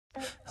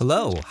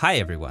Hi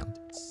everyone.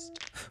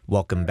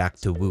 Welcome back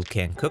to Woo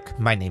Can Cook.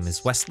 My name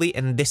is Wesley,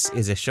 and this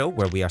is a show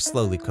where we are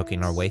slowly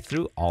cooking our way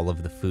through all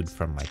of the food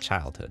from my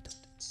childhood.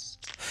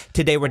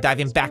 Today we're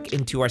diving back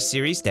into our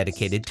series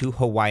dedicated to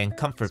Hawaiian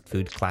comfort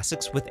food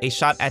classics with a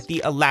shot at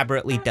the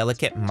elaborately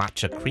delicate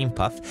matcha cream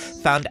puff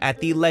found at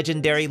the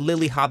legendary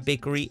Liliha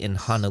Bakery in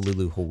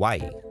Honolulu,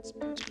 Hawaii.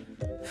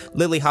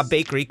 Liliha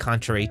Bakery,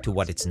 contrary to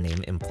what its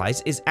name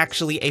implies, is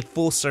actually a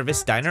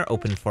full-service diner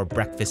open for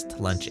breakfast,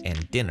 lunch,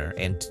 and dinner.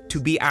 And to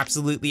be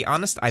absolutely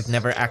honest, I've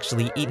never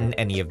actually eaten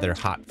any of their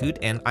hot food,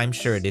 and I'm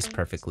sure it is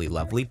perfectly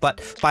lovely,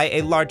 but by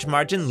a large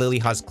margin,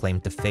 Liliha's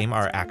claim to fame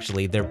are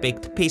actually their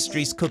baked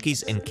pastries,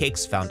 cookies, and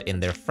cakes found in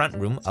their front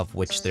room, of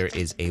which there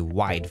is a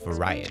wide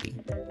variety.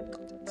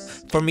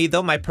 For me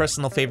though, my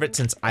personal favorite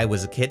since I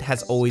was a kid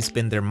has always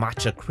been their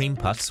matcha cream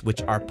puffs,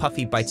 which are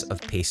puffy bites of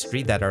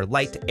pastry that are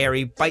light,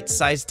 airy,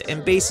 bite-sized,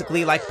 and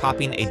basically like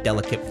popping a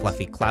delicate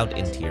fluffy cloud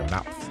into your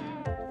mouth.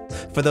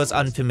 For those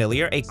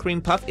unfamiliar, a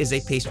cream puff is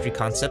a pastry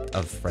concept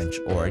of French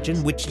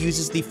origin, which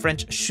uses the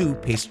French choux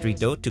pastry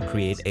dough to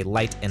create a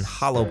light and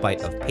hollow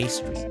bite of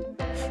pastry.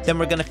 Then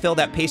we're gonna fill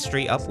that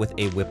pastry up with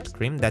a whipped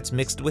cream that's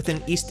mixed with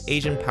an East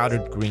Asian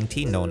powdered green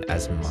tea known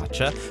as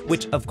matcha,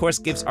 which of course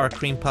gives our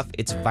cream puff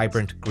its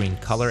vibrant green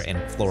color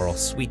and floral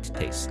sweet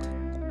taste.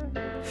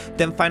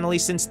 Then finally,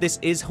 since this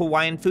is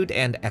Hawaiian food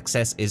and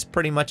excess is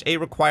pretty much a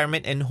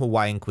requirement in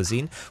Hawaiian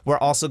cuisine, we're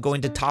also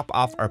going to top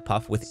off our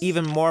puff with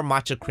even more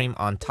matcha cream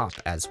on top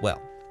as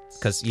well.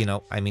 Cause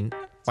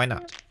why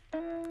not?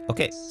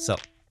 Okay, so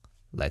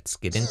let's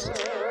get into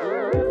it.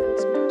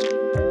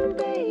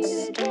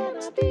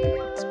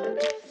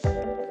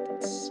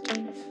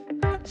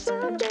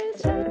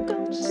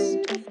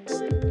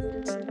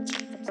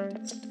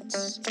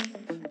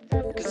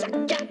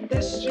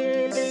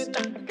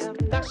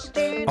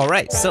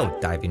 Alright, so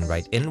diving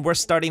right in, we're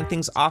starting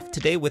things off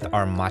today with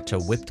our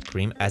matcha whipped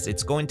cream as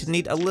it's going to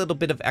need a little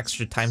bit of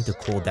extra time to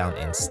cool down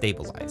and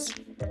stabilize.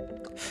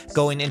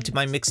 Going into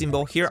my mixing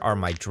bowl here are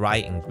my dry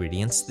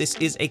ingredients. This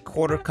is a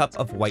 1/4 cup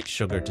of white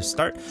sugar to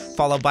start,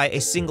 followed by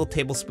a single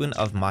tablespoon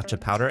of matcha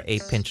powder, a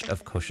pinch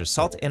of kosher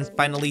salt, and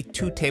finally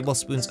 2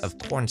 tablespoons of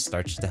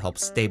cornstarch to help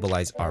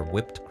stabilize our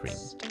whipped cream.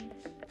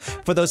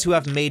 For those who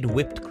have made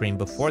whipped cream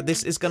before,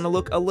 this is going to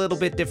look a little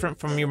bit different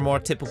from your more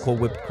typical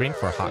whipped cream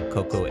for hot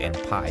cocoa and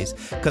pies,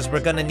 because we're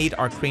going to need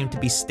our cream to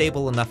be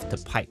stable enough to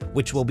pipe,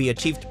 which will be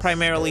achieved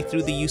primarily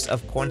through the use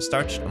of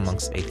cornstarch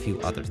amongst a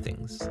few other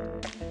things.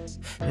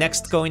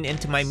 Next, going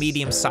into my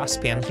medium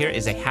saucepan here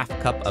is a 1/2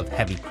 cup of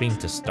heavy cream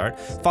to start,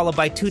 followed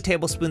by 2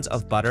 tablespoons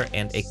of butter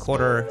and a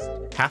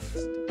half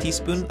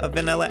teaspoon of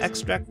vanilla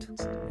extract.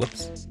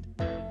 Whoops.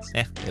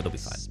 It'll be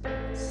fine.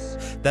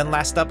 Then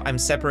last up, I'm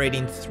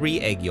separating 3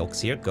 egg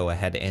yolks here. Go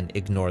ahead and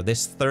ignore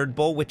this third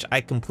bowl, which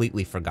I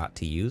completely forgot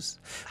to use.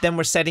 Then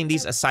we're setting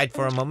these aside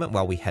for a moment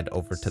while we head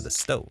over to the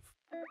stove.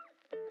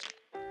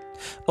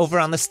 Over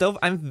on the stove,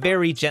 I'm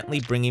very gently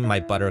bringing my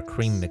butter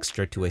cream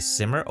mixture to a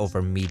simmer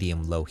over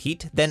medium-low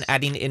heat, then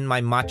adding in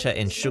my matcha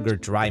and sugar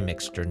dry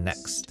mixture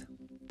next.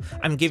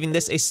 I'm giving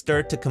this a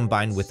stir to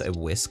combine with a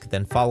whisk,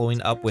 then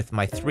following up with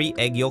my 3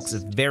 egg yolks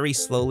very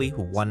slowly,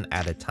 one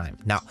at a time.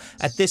 Now,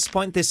 at this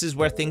point, this is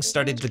where things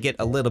started to get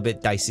a little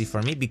bit dicey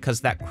for me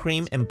because that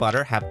cream and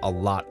butter have a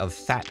lot of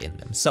fat in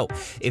them. So,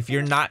 if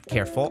you're not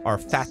careful, our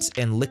fats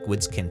and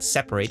liquids can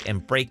separate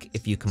and break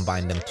if you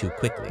combine them too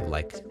quickly,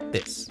 like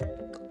this.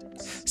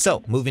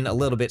 So, moving a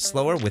little bit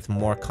slower with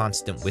more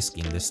constant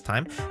whisking this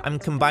time, I'm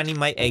combining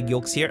my egg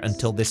yolks here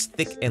until this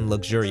thick and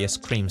luxurious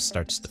cream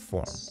starts to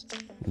form.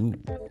 Ooh.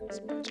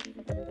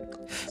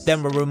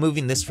 Then we're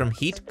removing this from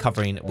heat,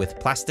 covering it with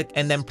plastic,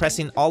 and then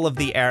pressing all of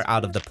the air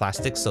out of the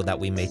plastic so that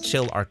we may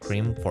chill our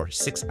cream for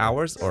 6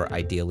 hours or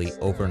ideally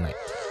overnight.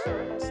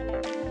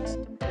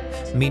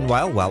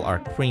 Meanwhile, while our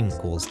cream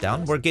cools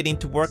down, we're getting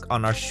to work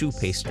on our choux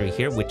pastry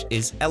here, which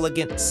is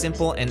elegant,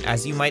 simple, and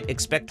as you might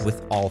expect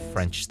with all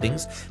French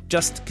things,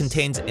 just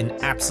contains an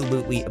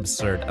absolutely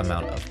absurd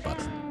amount of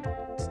butter.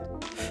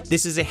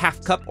 This is a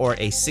 1/2 cup or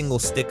a single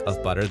stick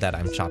of butter that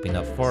I'm chopping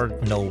up for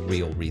no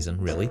real reason,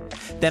 really.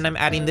 Then I'm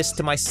adding this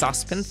to my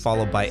saucepan,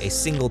 followed by a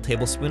single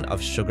tablespoon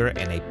of sugar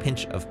and a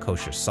pinch of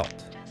kosher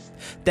salt.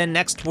 Then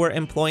next, we're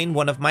employing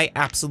one of my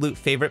absolute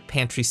favorite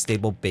pantry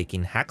stable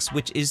baking hacks,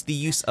 which is the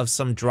use of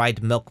some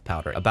dried milk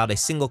powder, about a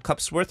single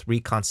cup's worth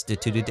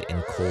reconstituted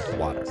in cold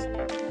water.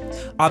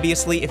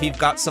 Obviously, if you've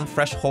got some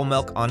fresh whole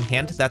milk on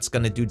hand, that's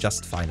gonna do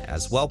just fine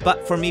as well,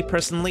 but for me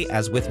personally,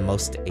 as with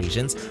most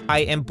Asians, I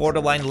am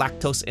borderline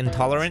lactose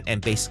intolerant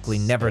and basically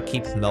never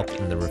keep milk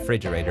in the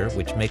refrigerator,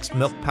 which makes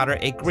milk powder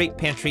a great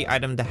pantry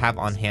item to have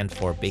on hand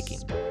for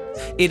baking.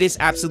 It is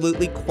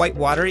absolutely quite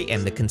watery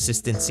and the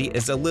consistency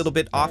is a little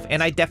bit off,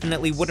 and I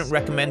definitely wouldn't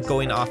recommend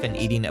going off and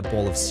eating a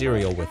bowl of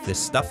cereal with this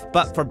stuff,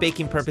 but for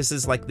baking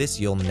purposes like this,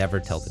 you'll never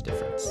tell the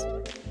difference.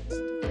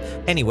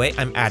 Anyway,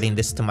 I'm adding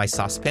this to my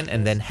saucepan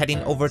and then heading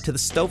over to the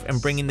stove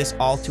and bringing this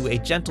all to a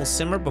gentle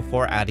simmer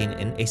before adding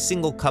in a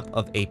single cup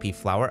of AP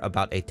flour,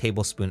 about a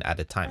tablespoon at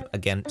a time,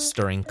 again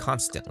stirring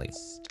constantly.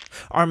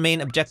 Our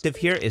main objective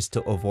here is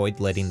to avoid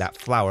letting that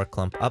flour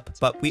clump up,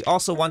 but we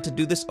also want to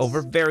do this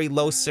over very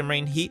low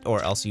simmering heat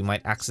or else you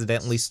might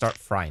accidentally start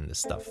frying the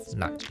stuff.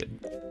 Not good.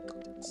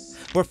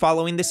 We're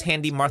following this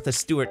handy Martha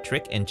Stewart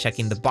trick and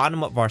checking the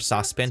bottom of our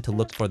saucepan to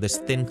look for this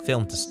thin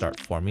film to start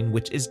forming,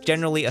 which is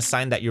generally a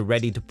sign that you're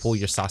ready to pull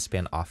your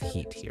saucepan off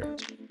heat here.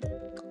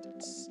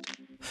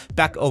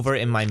 Back over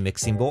in my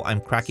mixing bowl, I'm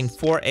cracking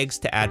 4 eggs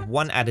to add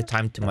one at a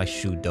time to my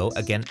shoo dough,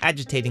 again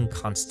agitating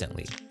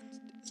constantly.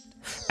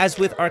 As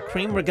with our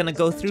cream, we're gonna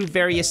go through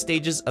various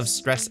stages of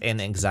stress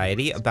and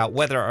anxiety about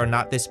whether or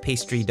not this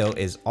pastry dough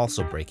is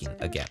also breaking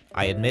again.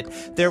 I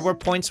admit, there were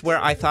points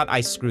where I thought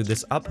I screwed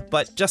this up,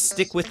 but just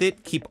stick with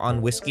it, keep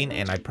on whisking,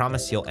 and I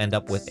promise you'll end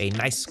up with a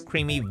nice,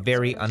 creamy,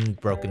 very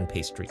unbroken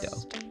pastry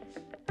dough.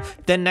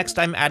 Then next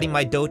I'm adding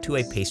my dough to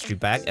a pastry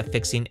bag,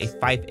 affixing a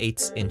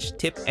 5/8 inch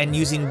tip, and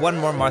using one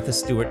more Martha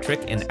Stewart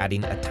trick and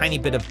adding a tiny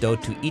bit of dough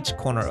to each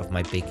corner of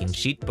my baking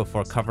sheet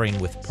before covering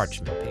with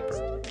parchment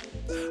paper.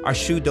 Our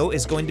shoo dough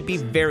is going to be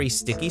very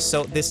sticky,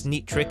 so this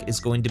neat trick is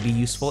going to be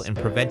useful in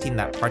preventing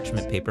that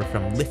parchment paper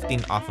from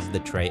lifting off of the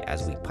tray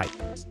as we pipe.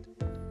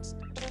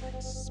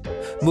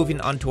 Moving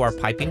on to our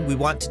piping, we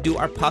want to do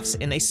our puffs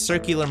in a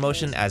circular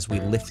motion as we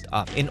lift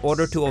up, in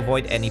order to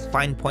avoid any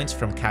fine points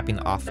from capping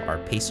off our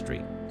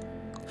pastry.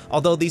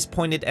 Although these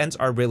pointed ends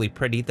are really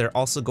pretty, they're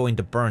also going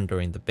to burn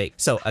during the bake.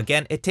 So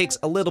again, it takes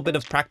a little bit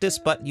of practice,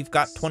 but you've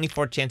got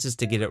 24 chances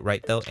to get it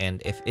right though,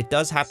 and if it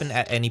does happen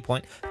at any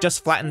point,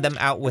 just flatten them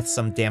out with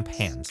some damp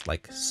hands,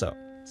 like so.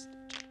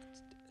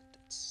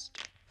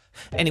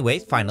 Anyway,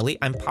 finally,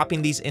 I'm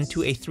popping these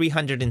into a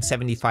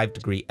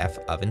 375° F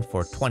oven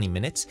for 20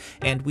 minutes,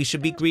 and we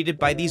should be greeted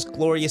by these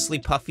gloriously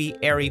puffy,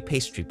 airy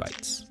pastry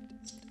bites.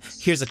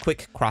 Here's a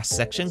quick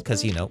cross-section,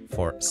 because you know,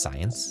 for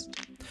science.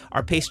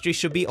 Our pastry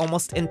should be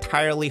almost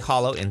entirely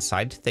hollow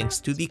inside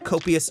thanks to the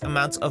copious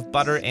amounts of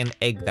butter and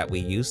egg that we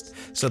used,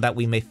 so that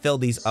we may fill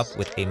these up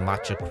with a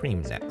matcha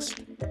cream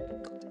next.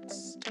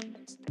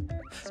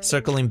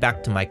 Circling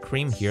back to my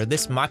cream here,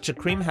 this matcha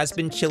cream has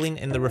been chilling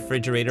in the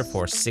refrigerator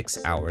for 6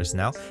 hours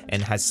now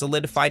and has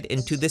solidified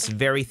into this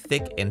very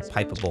thick and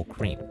pipeable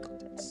cream.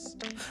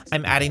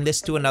 I'm adding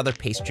this to another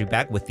pastry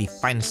bag with the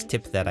finest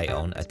tip that I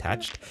own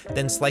attached,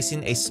 then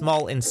slicing a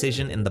small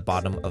incision in the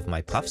bottom of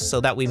my puffs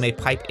so that we may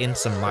pipe in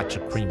some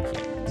matcha cream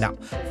here. Now,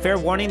 fair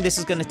warning, this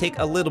is going to take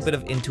a little bit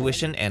of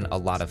intuition and a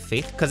lot of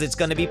faith, because it's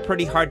going to be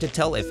pretty hard to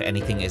tell if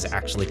anything is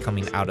actually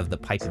coming out of the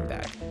piping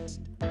bag.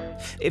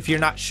 If you're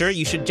not sure,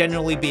 you should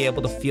generally be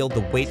able to feel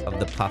the weight of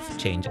the puff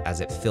change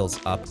as it fills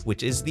up,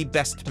 which is the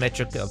best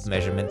metric of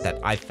measurement that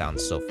I've found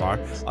so far,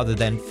 other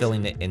than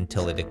filling it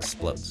until it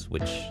explodes,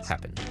 which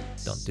happened.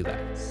 Don't do that.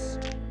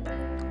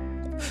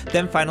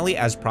 Then finally,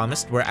 as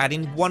promised, we're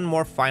adding one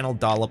more final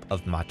dollop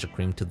of matcha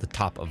cream to the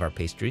top of our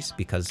pastries,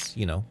 because,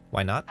 you know,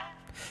 why not?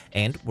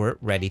 And we're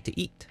ready to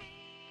eat.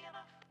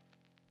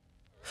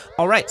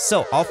 Alright,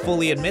 so I'll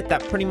fully admit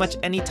that pretty much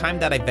any time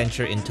that I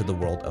venture into the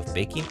world of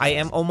baking, I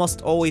am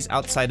almost always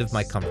outside of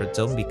my comfort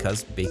zone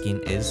because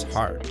baking is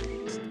hard.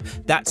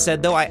 That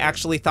said though, I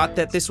actually thought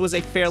that this was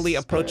a fairly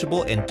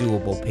approachable and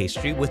doable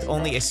pastry with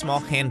only a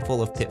small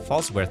handful of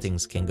pitfalls where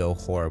things can go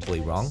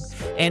horribly wrong,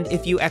 and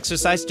if you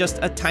exercise just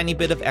a tiny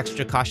bit of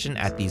extra caution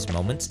at these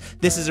moments,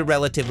 this is a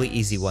relatively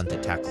easy one to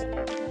tackle.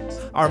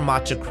 Our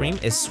matcha cream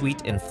is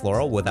sweet and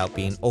floral without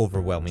being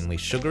overwhelmingly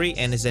sugary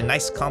and is a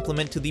nice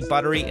complement to the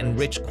buttery and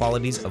rich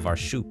qualities of our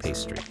shoo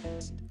pastry.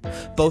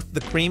 Both the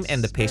cream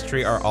and the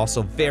pastry are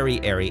also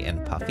very airy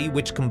and puffy,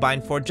 which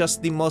combine for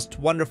just the most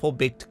wonderful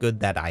baked good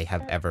that I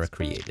have ever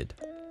created.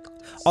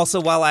 Also,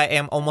 while I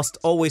am almost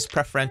always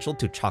preferential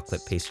to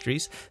chocolate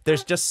pastries,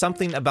 there's just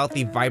something about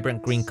the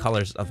vibrant green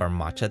colors of our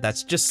matcha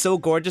that's just so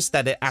gorgeous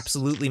that it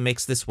absolutely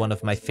makes this one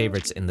of my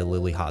favorites in the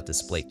Liliha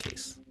display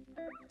case.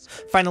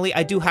 Finally,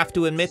 I do have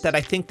to admit that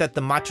I think that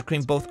the matcha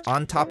cream both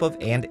on top of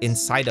and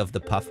inside of the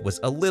puff was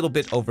a little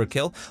bit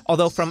overkill,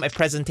 although from a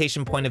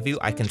presentation point of view,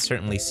 I can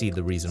certainly see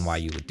the reason why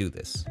you would do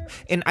this.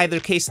 In either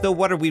case though,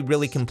 what are we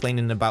really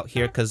complaining about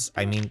here? Because,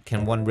 I mean,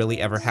 can one really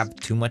ever have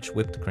too much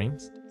whipped cream?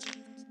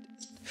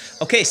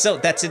 Okay, so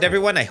that's it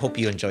everyone. I hope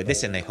you enjoyed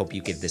this and I hope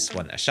you give this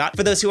one a shot.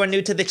 For those who are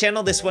new to the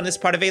channel, this one is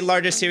part of a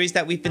larger series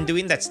that we've been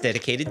doing that's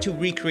dedicated to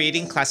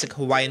recreating classic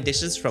Hawaiian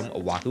dishes from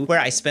Oahu, where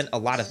I spent a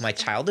lot of my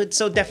childhood,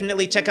 so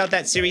definitely check out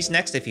that series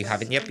next if you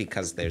haven't yet,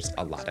 because there's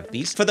a lot of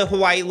these. For the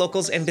Hawaii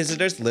locals and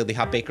visitors,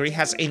 Liliha Bakery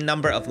has a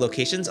number of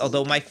locations,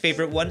 although my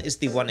favorite one is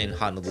the one in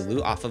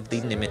Honolulu off of the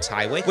Nimitz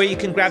Highway, where you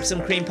can grab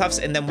some cream puffs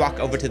and then walk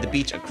over to the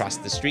beach across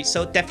the street,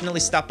 so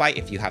definitely stop by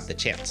if you have the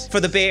chance. For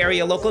the Bay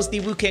Area locals,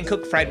 the Wu Can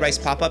Cook Fried Rice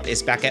Pop-Up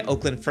is back at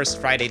Oakland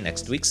First Friday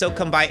next week, so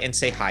come by and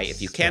say hi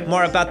if you can.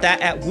 More about that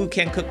at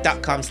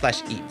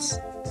wucancook.com/eats.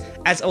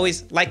 As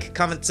always, like,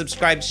 comment,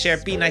 subscribe, share,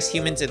 be nice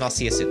humans, and I'll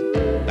see you soon.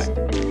 Bye.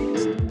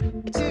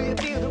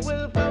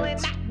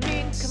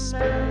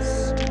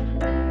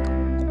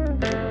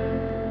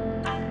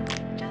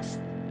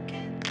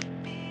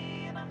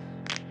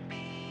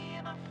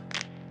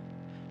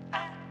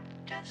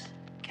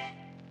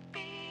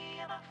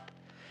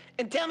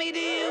 And tell me, do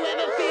you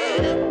ever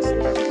feel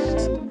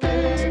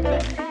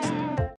it?